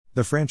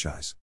The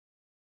franchise.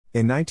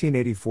 In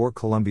 1984,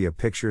 Columbia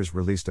Pictures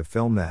released a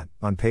film that,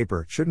 on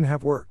paper, shouldn't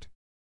have worked.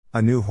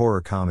 A new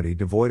horror comedy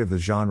devoid of the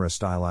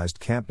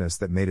genre-stylized campness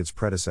that made its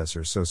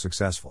predecessors so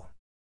successful.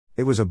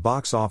 It was a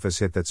box office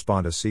hit that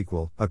spawned a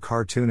sequel, a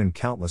cartoon, and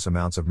countless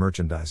amounts of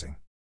merchandising.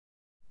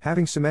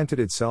 Having cemented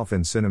itself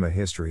in cinema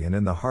history and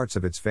in the hearts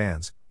of its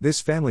fans,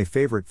 this family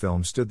favorite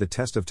film stood the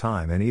test of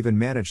time and even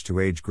managed to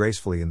age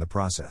gracefully in the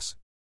process.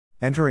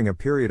 Entering a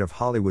period of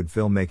Hollywood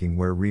filmmaking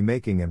where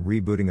remaking and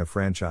rebooting a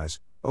franchise,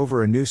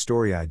 over a new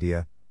story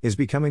idea, is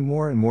becoming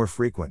more and more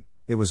frequent,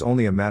 it was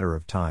only a matter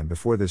of time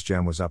before this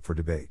gem was up for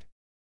debate.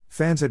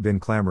 Fans had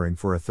been clamoring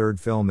for a third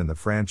film in the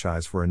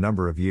franchise for a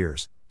number of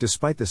years,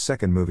 despite the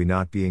second movie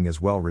not being as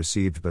well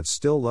received but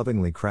still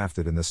lovingly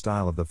crafted in the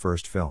style of the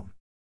first film.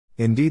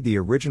 Indeed, the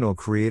original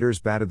creators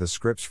batted the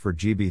scripts for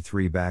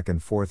GB3 back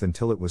and forth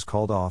until it was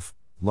called off,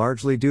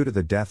 largely due to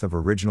the death of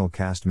original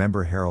cast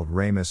member Harold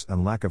Ramis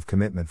and lack of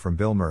commitment from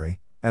Bill Murray,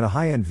 and a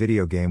high-end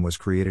video game was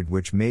created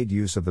which made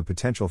use of the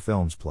potential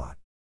film's plot.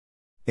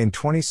 In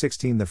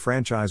 2016, the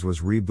franchise was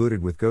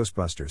rebooted with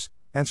Ghostbusters: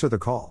 Answer the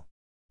Call.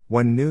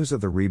 When news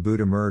of the reboot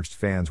emerged,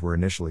 fans were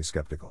initially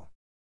skeptical.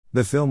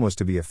 The film was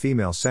to be a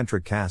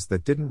female-centric cast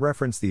that didn't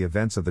reference the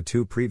events of the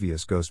two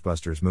previous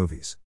Ghostbusters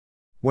movies.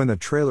 When the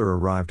trailer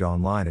arrived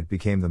online, it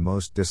became the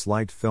most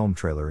disliked film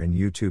trailer in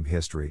YouTube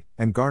history,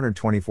 and garnered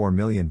 24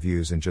 million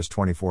views in just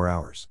 24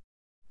 hours.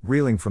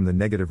 Reeling from the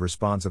negative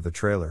response of the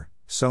trailer,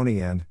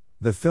 Sony and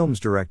the film's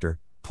director,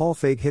 Paul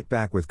Feig, hit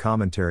back with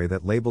commentary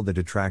that labeled the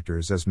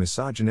detractors as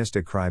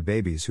misogynistic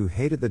crybabies who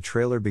hated the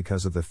trailer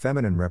because of the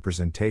feminine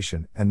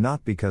representation and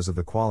not because of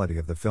the quality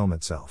of the film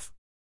itself.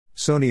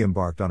 Sony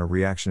embarked on a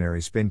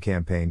reactionary spin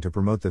campaign to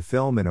promote the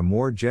film in a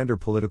more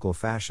gender-political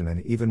fashion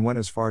and even went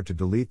as far to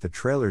delete the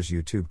trailer's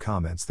YouTube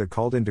comments that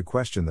called into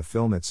question the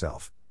film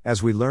itself,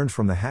 as we learned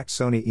from the hacked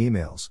Sony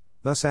emails,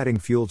 thus adding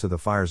fuel to the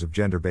fires of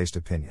gender-based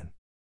opinion.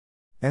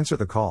 Answer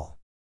the Call.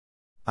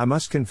 I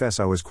must confess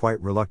I was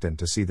quite reluctant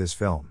to see this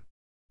film.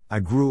 I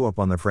grew up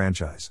on the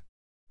franchise.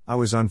 I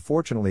was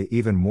unfortunately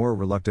even more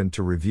reluctant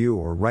to review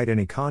or write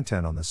any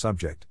content on the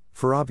subject,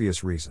 for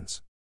obvious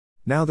reasons.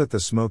 Now that the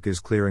smoke is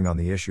clearing on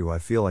the issue, I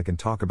feel I can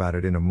talk about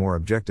it in a more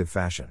objective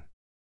fashion.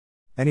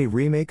 Any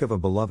remake of a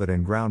beloved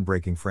and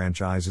groundbreaking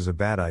franchise is a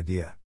bad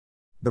idea.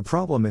 The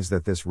problem is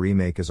that this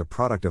remake is a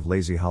product of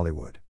lazy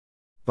Hollywood.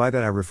 By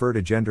that I refer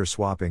to gender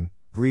swapping,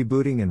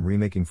 rebooting and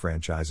remaking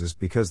franchises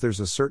because there's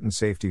a certain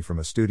safety from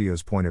a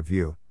studio's point of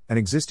view, an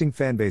existing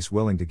fanbase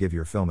willing to give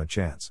your film a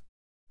chance.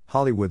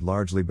 Hollywood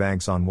largely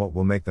banks on what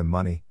will make them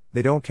money,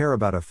 they don't care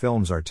about a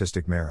film's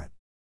artistic merit.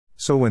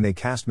 So when they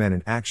cast men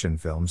in action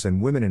films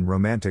and women in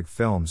romantic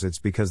films, it's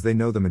because they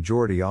know the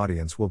majority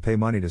audience will pay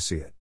money to see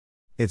it.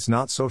 It's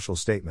not social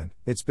statement,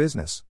 it's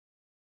business.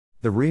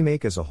 The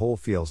remake as a whole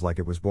feels like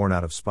it was born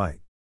out of spite.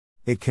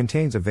 It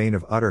contains a vein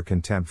of utter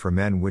contempt for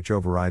men which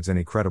overrides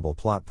any credible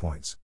plot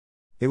points.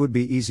 It would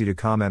be easy to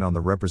comment on the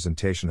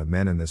representation of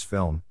men in this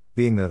film,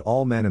 being that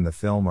all men in the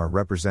film are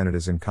represented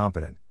as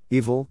incompetent,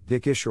 evil,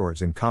 dickish, or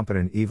as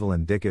incompetent, evil,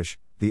 and dickish,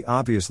 the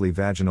obviously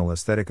vaginal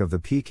aesthetic of the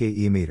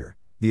PKE meter,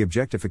 the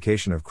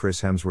objectification of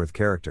Chris Hemsworth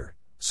character,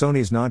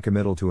 Sony's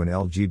non-committal to an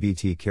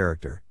LGBT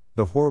character,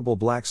 the horrible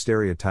black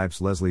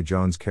stereotypes Leslie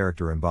Jones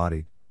character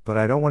embodied, but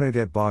I don't want to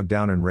get bogged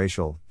down in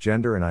racial,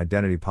 gender and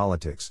identity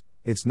politics,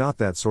 it's not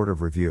that sort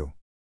of review.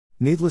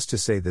 Needless to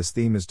say, this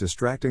theme is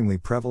distractingly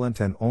prevalent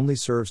and only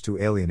serves to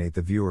alienate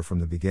the viewer from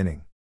the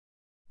beginning.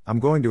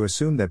 I'm going to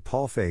assume that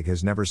Paul Feig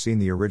has never seen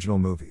the original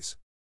movies.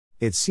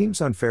 It seems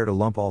unfair to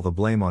lump all the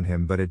blame on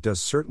him, but it does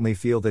certainly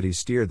feel that he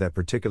steered that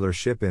particular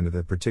ship into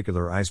that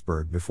particular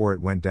iceberg before it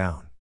went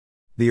down.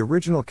 The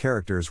original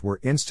characters were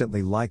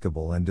instantly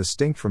likable and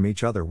distinct from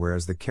each other,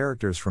 whereas the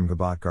characters from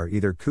Gabak are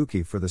either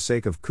kooky for the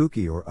sake of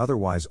kooky or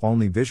otherwise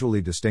only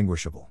visually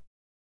distinguishable.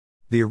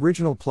 The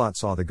original plot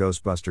saw the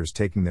Ghostbusters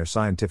taking their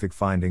scientific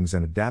findings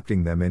and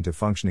adapting them into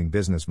functioning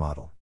business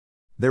model.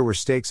 There were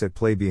stakes at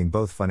play, being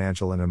both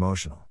financial and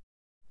emotional.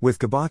 With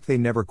Gabak, they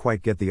never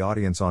quite get the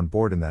audience on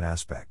board in that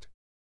aspect.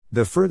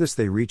 The furthest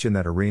they reach in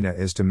that arena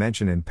is to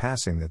mention in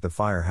passing that the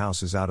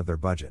firehouse is out of their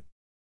budget.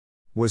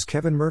 Was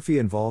Kevin Murphy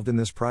involved in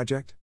this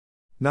project?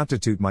 Not to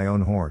toot my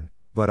own horn,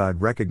 but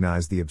I'd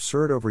recognize the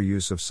absurd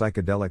overuse of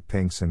psychedelic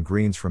pinks and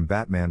greens from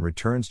Batman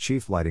Returns'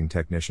 chief lighting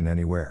technician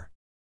anywhere.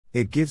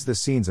 It gives the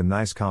scenes a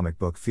nice comic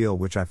book feel,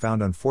 which I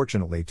found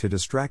unfortunately to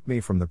distract me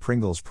from the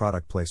Pringles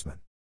product placement.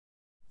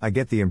 I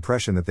get the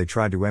impression that they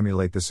tried to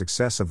emulate the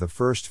success of the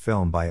first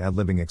film by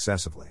ad-libbing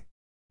excessively.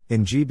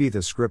 In GB,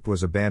 the script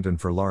was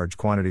abandoned for large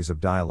quantities of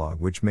dialogue,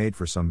 which made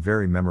for some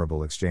very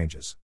memorable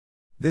exchanges.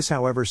 This,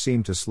 however,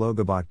 seemed to slow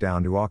Gabak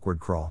down to awkward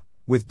crawl,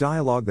 with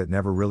dialogue that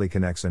never really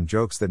connects and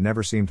jokes that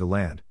never seem to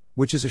land,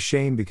 which is a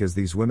shame because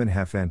these women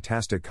have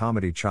fantastic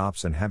comedy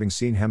chops, and having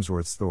seen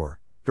Hemsworth's Thor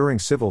during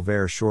Civil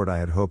War short, I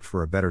had hoped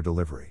for a better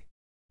delivery.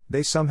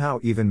 They somehow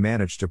even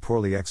managed to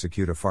poorly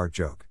execute a fart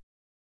joke.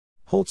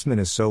 Holtzman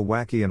is so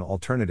wacky and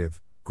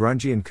alternative,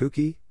 grungy and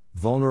kooky,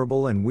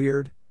 vulnerable and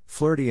weird,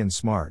 flirty and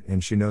smart,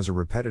 and she knows a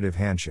repetitive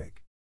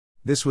handshake.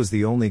 This was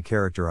the only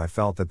character I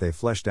felt that they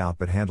fleshed out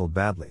but handled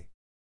badly.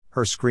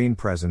 Her screen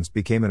presence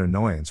became an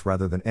annoyance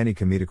rather than any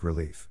comedic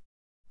relief.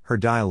 Her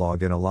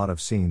dialogue in a lot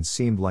of scenes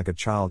seemed like a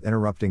child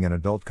interrupting an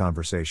adult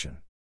conversation.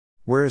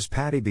 Whereas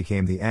Patty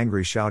became the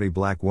angry, shouty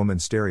black woman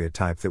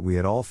stereotype that we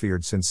had all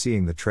feared since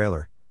seeing the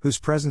trailer, whose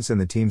presence in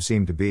the team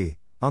seemed to be,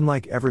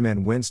 unlike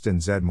everyman Winston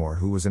Zeddemore,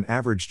 who was an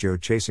average Joe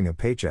chasing a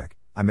paycheck,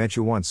 I met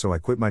you once so I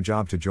quit my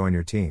job to join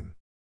your team.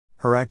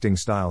 Her acting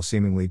style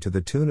seemingly to the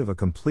tune of a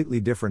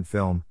completely different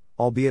film,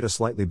 albeit a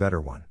slightly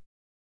better one.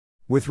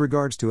 With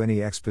regards to any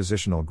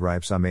expositional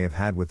gripes I may have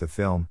had with the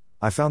film,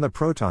 I found the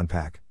Proton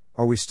Pack,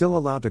 are we still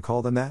allowed to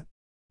call them that?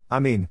 I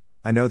mean,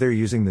 I know they're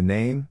using the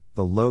name,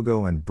 the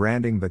logo and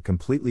branding but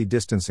completely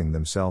distancing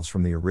themselves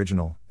from the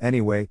original,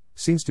 anyway,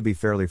 seems to be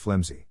fairly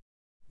flimsy.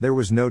 There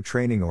was no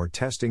training or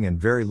testing and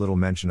very little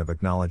mention of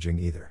acknowledging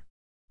either.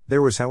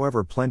 There was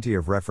however plenty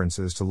of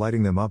references to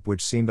lighting them up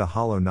which seemed a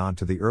hollow nod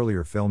to the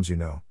earlier films,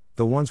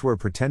 the ones where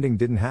pretending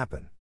didn't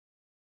happen.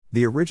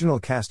 The original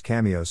cast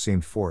cameos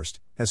seemed forced,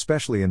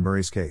 especially in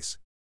Murray's case.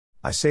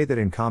 I say that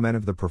in comment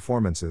of the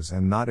performances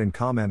and not in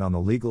comment on the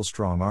legal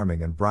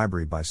strong-arming and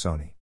bribery by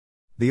Sony.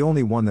 The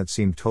only one that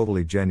seemed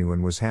totally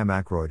genuine was Ham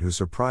Aykroyd, who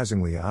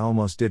surprisingly I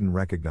almost didn't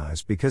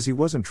recognize because he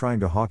wasn't trying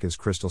to hawk his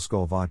Crystal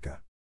Skull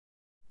vodka.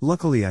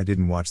 Luckily I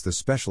didn't watch the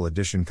special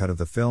edition cut of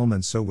the film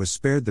and so was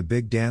spared the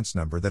big dance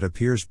number that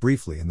appears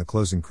briefly in the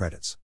closing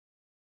credits.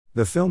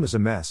 The film is a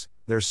mess,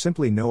 there's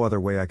simply no other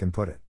way I can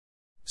put it.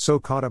 So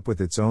caught up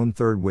with its own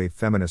third-wave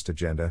feminist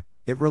agenda,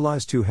 it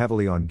relies too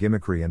heavily on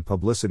gimmickry and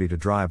publicity to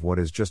drive what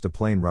is just a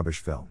plain rubbish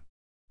film.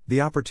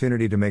 The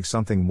opportunity to make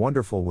something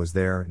wonderful was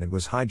there and it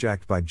was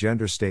hijacked by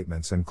gender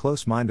statements and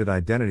close-minded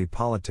identity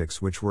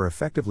politics which were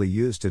effectively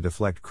used to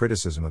deflect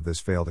criticism of this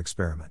failed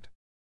experiment.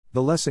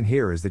 The lesson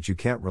here is that you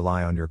can't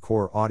rely on your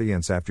core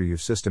audience after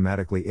you've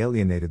systematically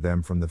alienated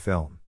them from the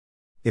film.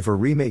 If a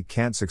remake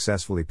can't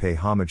successfully pay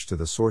homage to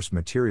the source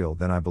material,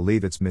 then I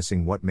believe it's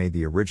missing what made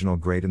the original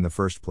great in the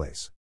first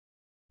place.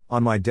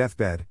 On my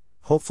deathbed,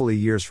 hopefully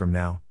years from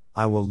now,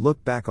 I will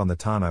look back on the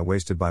time I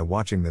wasted by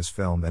watching this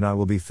film and I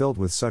will be filled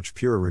with such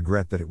pure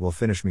regret that it will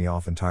finish me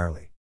off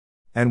entirely.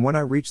 And when I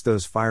reach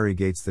those fiery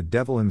gates, the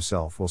devil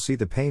himself will see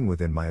the pain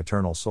within my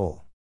eternal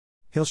soul.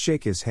 He'll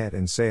shake his head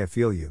and say, I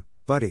feel you,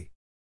 buddy.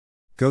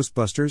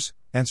 Ghostbusters,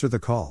 answer the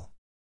call.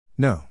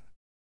 No.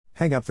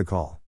 Hang up the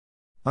call.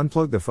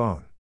 Unplug the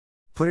phone.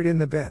 Put it in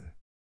the bin.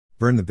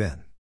 Burn the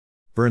bin.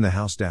 Burn the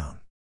house down.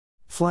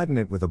 Flatten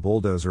it with a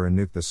bulldozer and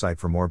nuke the site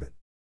from orbit.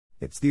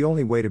 It's the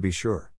only way to be sure.